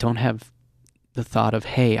don't have the thought of,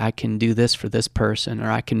 hey, I can do this for this person,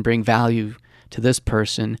 or I can bring value to this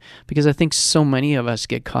person, because I think so many of us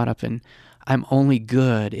get caught up in, I'm only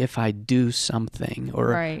good if I do something,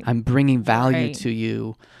 or I'm bringing value to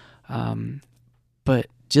you. But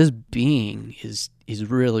just being is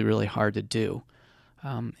really, really hard to do.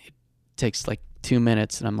 It takes like 2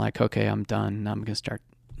 minutes, and I'm like, okay, I'm done. Now I'm going to start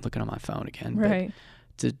looking on my phone again. Right.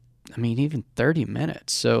 But even 30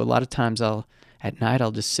 minutes. So a lot of times at night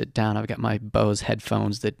I'll just sit down. I've got my Bose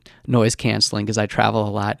headphones that noise canceling, because I travel a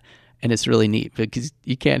lot, and it's really neat because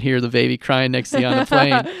you can't hear the baby crying next to you on the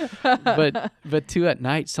plane. But too, at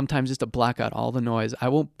night, sometimes just to block out all the noise, I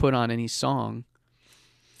won't put on any song,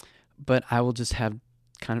 but I will just have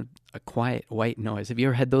kind of a quiet white noise. Have you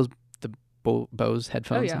ever had the Bose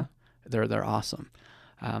headphones? Oh, yeah. They're awesome.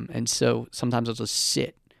 And so sometimes I'll just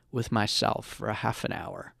sit with myself for a half an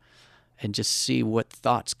hour and just see what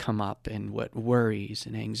thoughts come up and what worries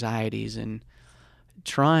and anxieties, and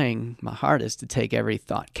trying my hardest to take every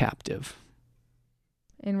thought captive.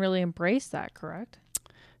 And really embrace that, correct?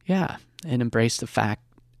 Yeah, and embrace the fact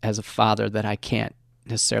as a father that I can't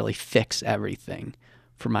necessarily fix everything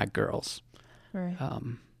for my girls. Right.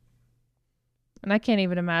 And I can't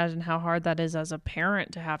even imagine how hard that is as a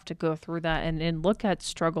parent to have to go through that and look at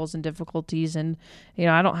struggles and difficulties. And,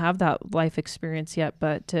 I don't have that life experience yet,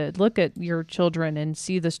 but to look at your children and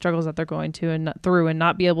see the struggles that they're going to and through, and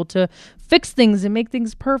not be able to fix things and make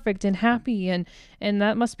things perfect and happy. And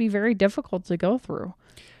that must be very difficult to go through.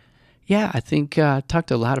 Yeah, I think I talked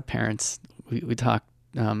to a lot of parents. We talked,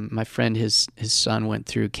 my friend, his son went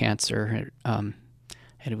through cancer, and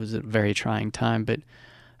it was a very trying time, but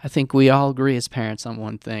I think we all agree as parents on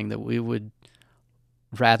one thing, that we would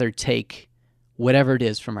rather take whatever it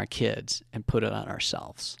is from our kids and put it on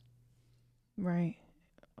ourselves. Right.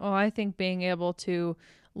 Well, I think being able to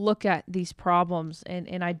look at these problems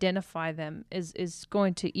and identify them is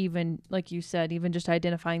going to, even, like you said, even just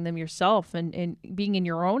identifying them yourself and being in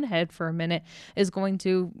your own head for a minute is going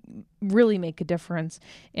to really make a difference.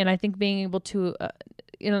 And I think being able to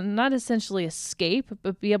not essentially escape,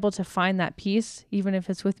 but be able to find that peace, even if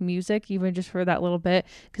it's with music, even just for that little bit.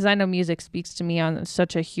 Because I know music speaks to me on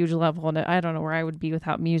such a huge level, and I don't know where I would be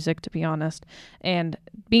without music, to be honest. And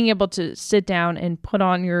being able to sit down and put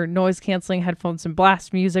on your noise canceling headphones and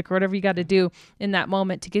blast music or whatever you got to do in that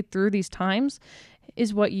moment to get through these times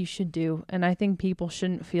is what you should do. And I think people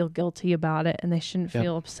shouldn't feel guilty about it, and they shouldn't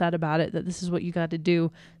feel upset about it, that this is what you got to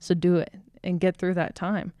do. So do it and get through that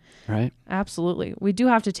time. Right. Absolutely. We do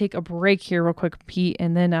have to take a break here real quick, Pete.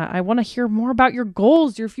 And then I want to hear more about your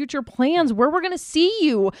goals, your future plans, where we're going to see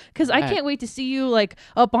you. Because I can't wait to see you like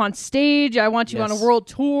up on stage. I want you on a world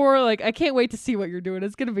tour. Like, I can't wait to see what you're doing.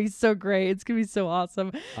 It's going to be so great. It's going to be so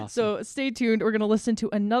awesome. So stay tuned. We're going to listen to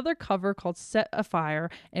another cover called Set a Fire,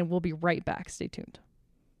 and we'll be right back. Stay tuned.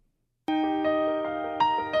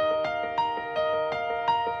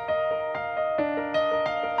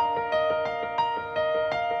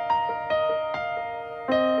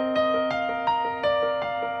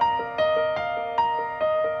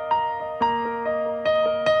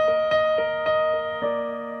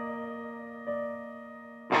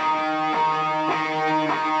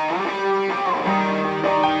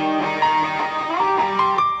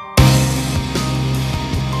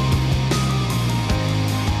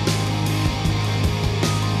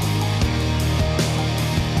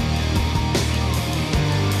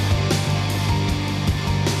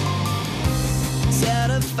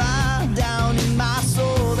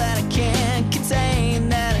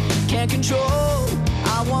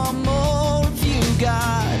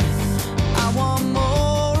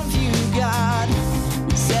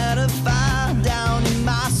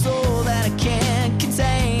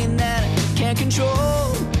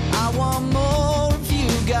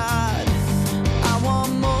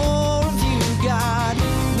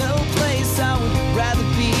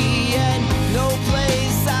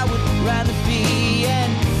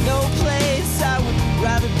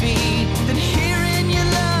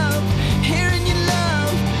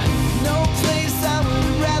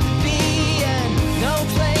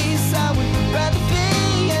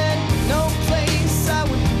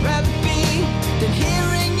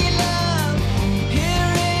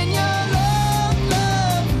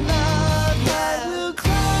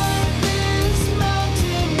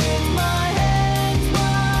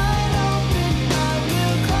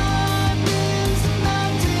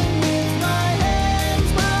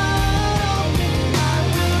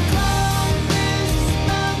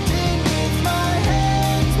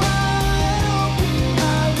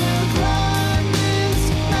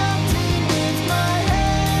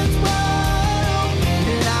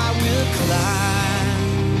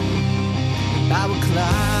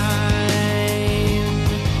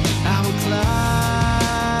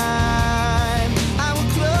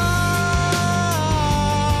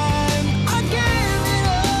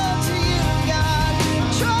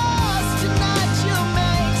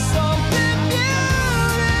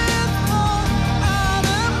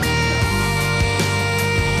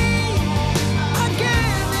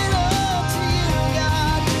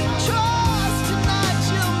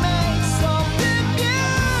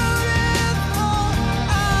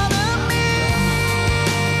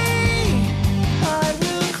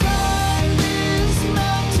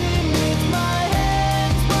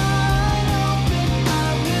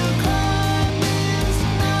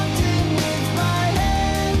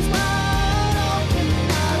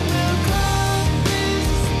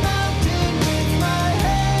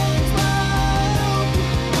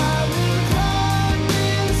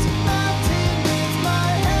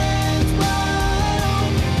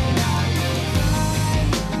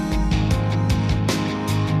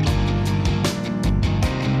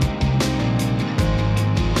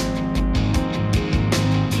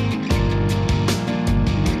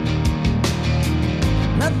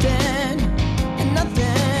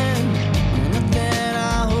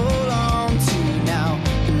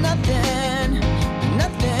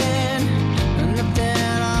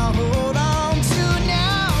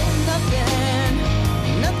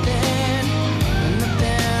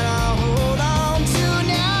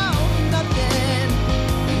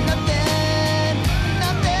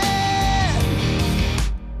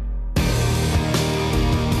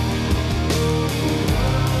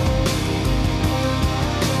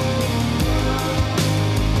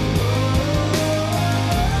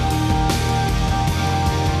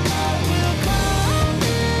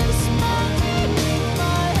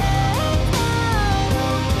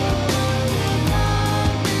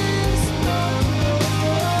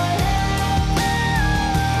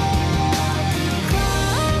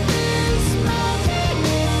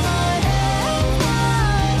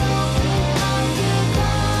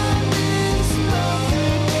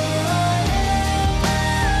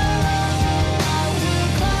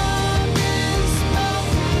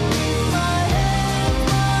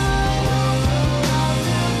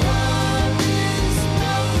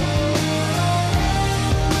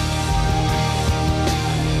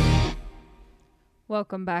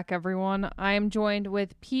 Welcome back, everyone. I am joined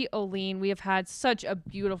with Pete Ohlin. We have had such a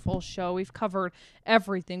beautiful show. We've covered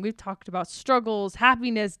everything. We've talked about struggles,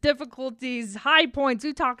 happiness, difficulties, high points.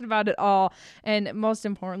 We've talked about it all. And most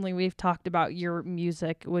importantly, we've talked about your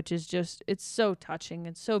music, which is just, it's so touching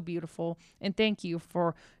and so beautiful. And thank you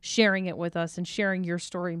for sharing it with us and sharing your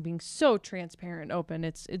story and being so transparent and open.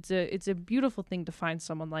 It's a beautiful thing to find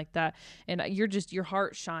someone like that. And your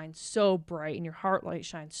heart shines so bright and your heart light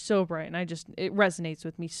shines so bright. And it resonates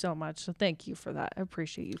with me so much. So thank you for that. I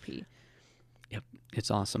appreciate you, Pete. Yep, it's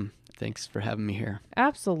awesome. Thanks for having me here.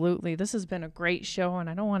 Absolutely. This has been a great show, and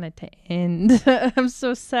I don't want it to end. I'm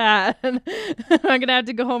so sad. I'm going to have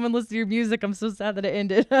to go home and listen to your music. I'm so sad that it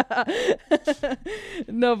ended.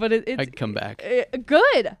 No, but it's... I can come back.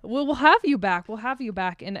 Good. We'll have you back. We'll have you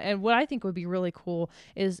back. And what I think would be really cool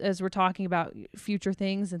is, as we're talking about future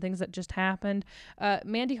things and things that just happened,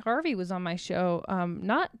 Mandy Harvey was on my show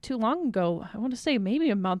not too long ago. I want to say maybe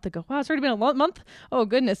a month ago. Wow, it's already been a month? Oh,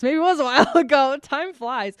 goodness. Maybe it was a while ago. Time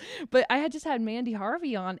flies. But I had just had Mandy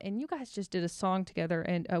Harvey on, and you guys just did a song together,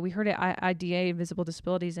 and we heard it at IDA, Invisible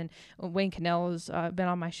Disabilities, and Wayne Cannell has been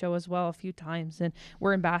on my show as well a few times, and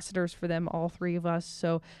we're ambassadors for them, all three of us.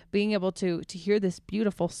 So being able to hear this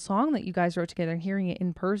beautiful song that you guys wrote together and hearing it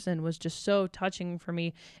in person was just so touching for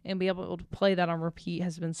me, and be able to play that on repeat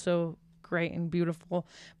has been so great and beautiful.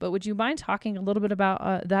 But would you mind talking a little bit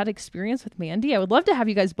about that experience with Mandy? I would love to have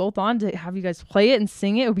you guys both on to have you guys play it and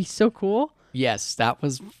sing it. It would be so cool. Yes, that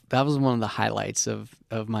was one of the highlights of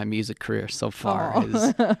my music career so far.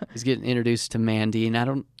 Is getting introduced to Mandy,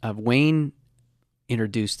 and Wayne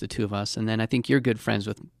introduced the two of us, and then I think you're good friends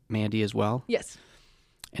with Mandy as well. Yes.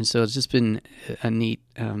 And so it's just been a neat.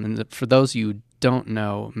 For those of you who don't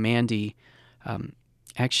know, Mandy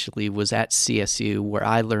actually was at CSU where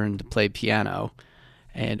I learned to play piano,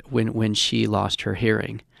 and when she lost her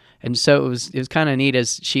hearing, and so it was kind of neat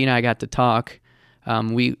as she and I got to talk.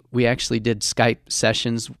 We actually did Skype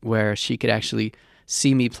sessions where she could actually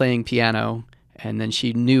see me playing piano, and then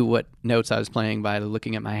she knew what notes I was playing by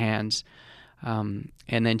looking at my hands. And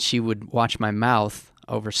then she would watch my mouth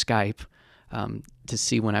over Skype to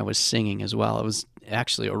see when I was singing as well. It was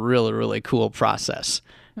actually a really, really cool process,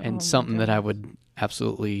 and something that I would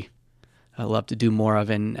absolutely love to do more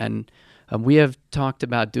of. And we have talked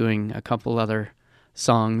about doing a couple other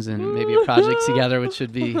songs and maybe a project together, which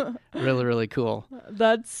would be really, really cool.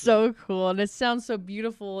 That's so cool, and it sounds so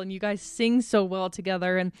beautiful, and you guys sing so well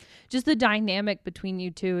together, and just the dynamic between you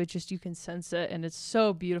two, it's just, you can sense it, and it's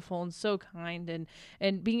so beautiful and so kind,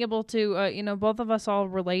 and being able to both of us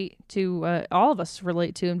relate to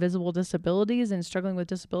invisible disabilities and struggling with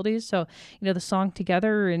disabilities. So the song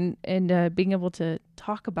together and being able to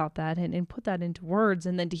talk about that and put that into words,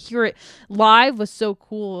 and then to hear it live was so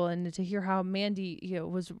cool, and to hear how Mandy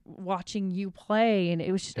was watching you play, and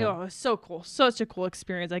it was just, it was so cool, such a cool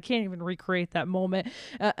experience. I can't even recreate that moment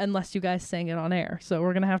unless you guys sang it on air. So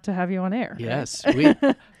we're gonna have to have you on air. Yes,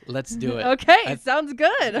 let's do it. Okay, sounds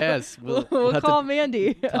good. Yes, we'll call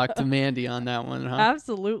Mandy. Talk to Mandy on that one, huh?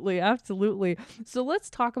 Absolutely. So let's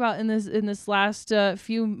talk about in this last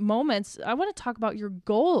few moments. I want to talk about your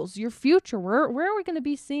goals, your future. Where are we going to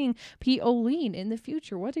be seeing Pete Ohlin in the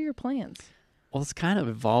future? What are your plans? Well, it's kind of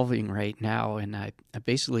evolving right now, and I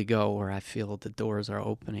basically go where I feel the doors are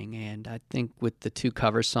opening. And I think with the two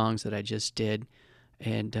cover songs that I just did,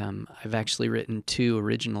 and I've actually written 2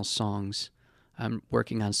 original songs. I'm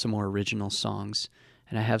working on some more original songs,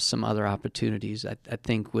 and I have some other opportunities. I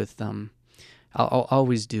think with I'll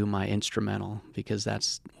always do my instrumental because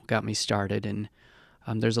that's what got me started, and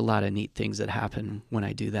there's a lot of neat things that happen when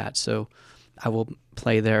I do that. So I will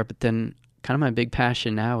play there, but then kind of my big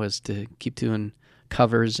passion now is to keep doing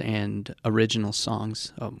covers and original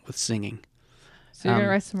songs with singing. So you're going to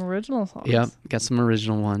write some original songs? Yeah, got some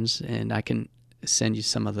original ones, and I can send you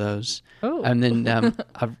some of those. Oh. And then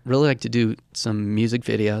I'd really like to do some music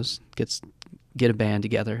videos, get a band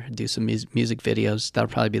together, do some music videos. That'll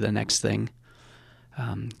probably be the next thing,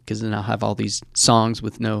 because then I'll have all these songs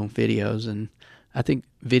with no videos, and I think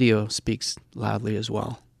video speaks loudly as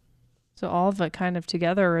well. So all of it kind of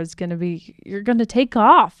together is going to be, you're going to take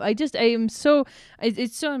off. It's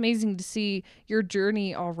so amazing to see your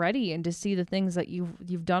journey already, and to see the things that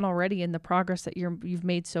you've done already, and the progress that you've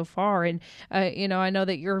made so far. And I know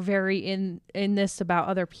that you're very in this about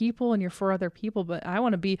other people, and you're for other people, but I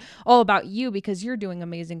want to be all about you, because you're doing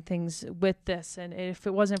amazing things with this. And if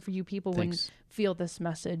it wasn't for you, people Thanks. feel this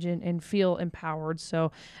message and feel empowered.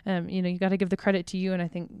 So, you got to give the credit to you. And I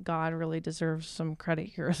think God really deserves some credit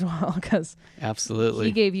here as well, because Absolutely.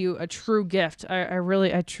 He gave you a true gift.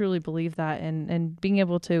 I truly believe that. And being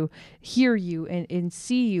able to hear you and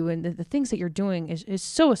see you and the things that you're doing is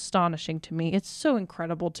so astonishing to me. It's so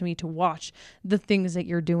incredible to me to watch the things that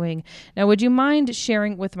you're doing. Now, would you mind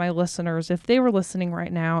sharing with my listeners, if they were listening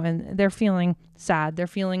right now and they're feeling sad, they're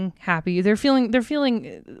feeling happy, they're feeling,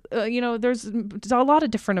 there's a lot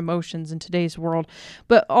of different emotions in today's world,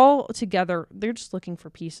 but all together, they're just looking for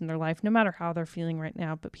peace in their life, no matter how they're feeling right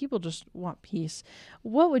now, but people just want peace.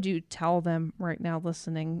 What would you tell them right now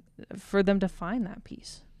listening for them to find that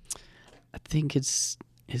peace? I think it's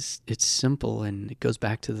simple, and it goes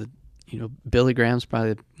back to Billy Graham's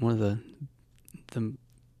probably one of the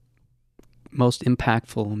most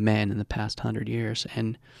impactful men in the past 100 years,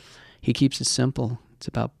 and he keeps it simple. It's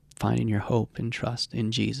about finding your hope and trust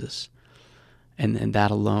in Jesus, and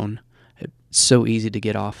that alone. It's so easy to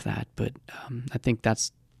get off that, but I think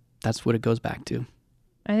that's what it goes back to.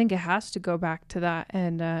 I think it has to go back to that,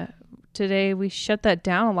 and today we shut that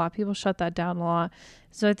down a lot. People shut that down a lot.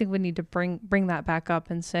 So I think we need to bring that back up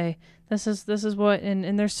and say, this is what,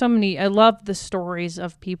 and there's so many, I love the stories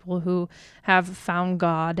of people who have found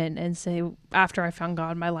God and say, after I found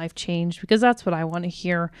God, my life changed, because that's what I want to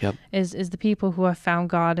hear. Yep. is the people who have found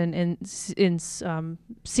God and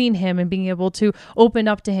seen Him and being able to open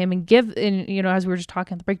up to Him and give, and as we were just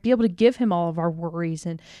talking at the break, be able to give Him all of our worries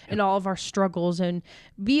and all of our struggles, and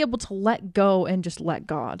be able to let go and just let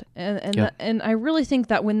God. And I really think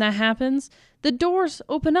that when that happens, the doors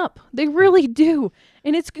open up. They really do.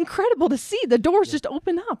 And it's incredible to see the doors just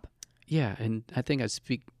open up. Yeah, and I think I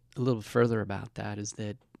speak a little further about that, is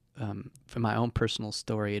that from my own personal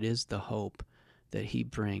story, it is the hope that He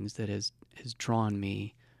brings that has drawn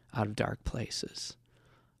me out of dark places.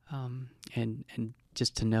 And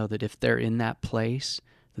just to know that if they're in that place,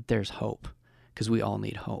 that there's hope, because we all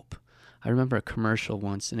need hope. I remember a commercial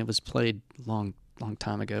once, and it was played long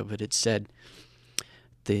time ago, but it said,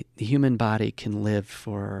 the human body can live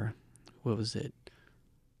for,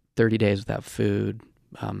 30 days without food,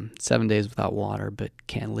 7 days without water, but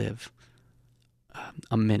can't live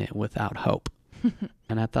a minute without hope.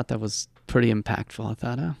 And I thought that was pretty impactful. I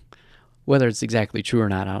thought, whether it's exactly true or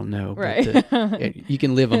not, I don't know. Right. But you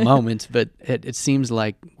can live a moment, but it seems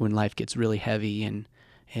like when life gets really heavy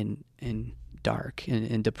and dark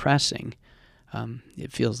and depressing,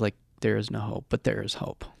 it feels like there is no hope, but there is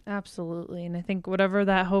hope. Absolutely. And I think whatever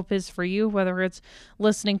that hope is for you, whether it's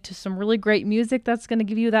listening to some really great music that's going to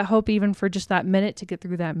give you that hope even for just that minute to get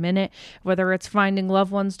through that minute, whether it's finding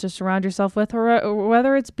loved ones to surround yourself with, or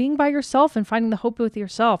whether it's being by yourself and finding the hope with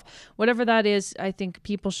yourself, whatever that is, I think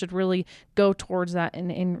people should really go towards that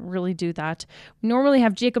and really do that. We normally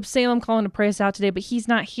have Jacob Salem calling to pray us out today, but he's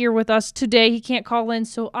not here with us today. He can't call in,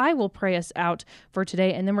 so I will pray us out for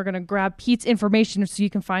today. And then we're going to grab Pete's information so you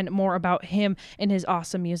can find more about him and his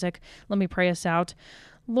awesome music. Let me pray us out.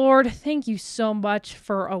 Lord, thank you so much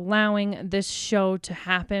for allowing this show to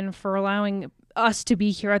happen, for allowing us to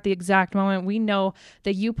be here at the exact moment. We know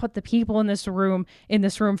that you put the people in this room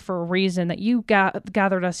for a reason, that you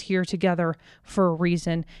gathered us here together for a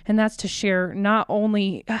reason, and that's to share not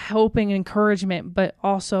only hope and encouragement, but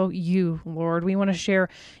also you, Lord. We want to share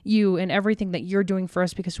you and everything that you're doing for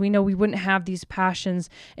us, because we know we wouldn't have these passions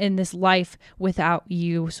in this life without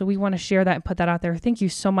you. So we want to share that and put that out there. Thank you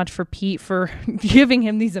so much for Pete, for giving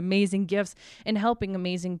him these amazing gifts and helping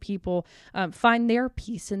amazing people find their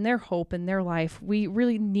peace and their hope in their life. We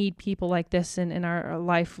really need people like this in our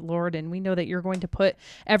life, Lord, and we know that you're going to put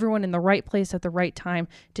everyone in the right place at the right time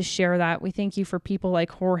to share that. We thank you for people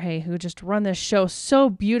like Jorge, who just run this show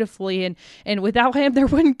so beautifully, and without him, there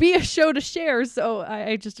wouldn't be a show to share. So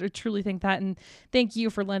I truly think that, and thank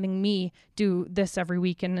you for letting me do this every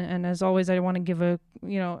week. And as always, I want to give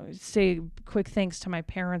say quick thanks to my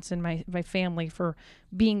parents and my family for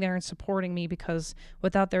being there and supporting me, because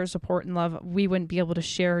without their support and love, we wouldn't be able to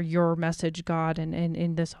share your message, God, and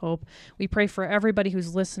in this hope. We pray for everybody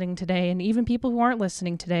who's listening today, and even people who aren't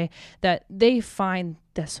listening today, that they find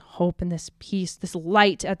this hope and this peace, this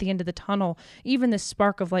light at the end of the tunnel, even this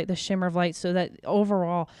spark of light, this shimmer of light, so that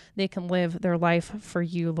overall they can live their life for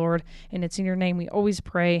you, Lord. And it's in your name we always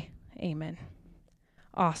pray. Amen.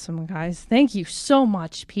 Awesome, guys. Thank you so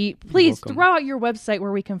much, Pete. Please throw out your website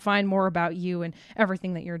where we can find more about you and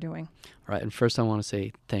everything that you're doing. All right. And first I want to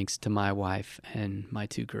say thanks to my wife and my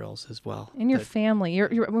two girls as well. And your family, your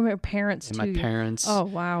parents and too. My parents. Oh,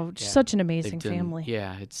 wow. Yeah, such an amazing family.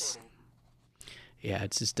 It's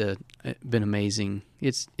just been amazing.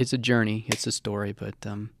 It's a journey. It's a story, but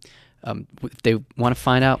If they want to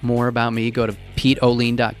find out more about me, go to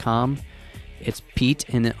PeteOhlin.com. It's Pete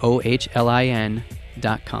and OHLIN.com.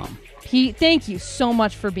 Pete, thank you so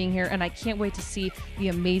much for being here, and I can't wait to see the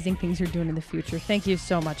amazing things you're doing in the future. Thank you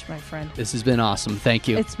so much, my friend. This has been awesome. Thank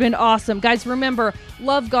you. It's been awesome. Guys, remember,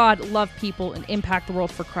 love God, love people, and impact the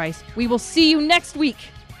world for Christ. We will see you next week.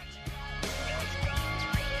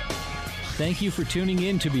 Thank you for tuning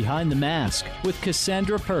in to Behind the Mask with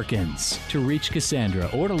Cassandra Perkins. To reach Cassandra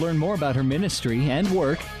or to learn more about her ministry and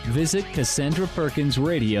work, visit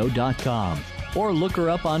CassandraPerkinsRadio.com or look her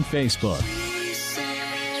up on Facebook.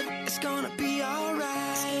 It's gonna be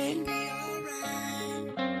alright.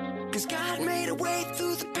 'Cause God made a way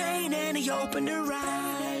through the pain and He opened her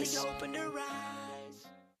eyes.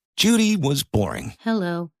 Judy was boring.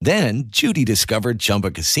 Hello. Then Judy discovered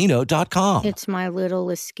ChumbaCasino.com. It's my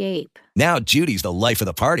little escape. Now Judy's the life of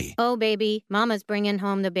the party. Oh, baby, mama's bringing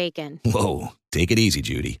home the bacon. Whoa, take it easy,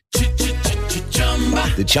 Judy.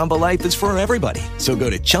 The Chumba life is for everybody. So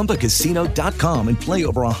go to ChumbaCasino.com and play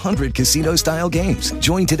over 100 casino-style games.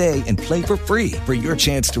 Join today and play for free for your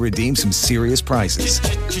chance to redeem some serious prizes.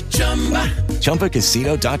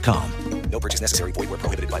 ChumbaCasino.com. No purchase necessary. Void where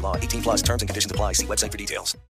prohibited by law. 18+ terms and conditions apply. See website for details.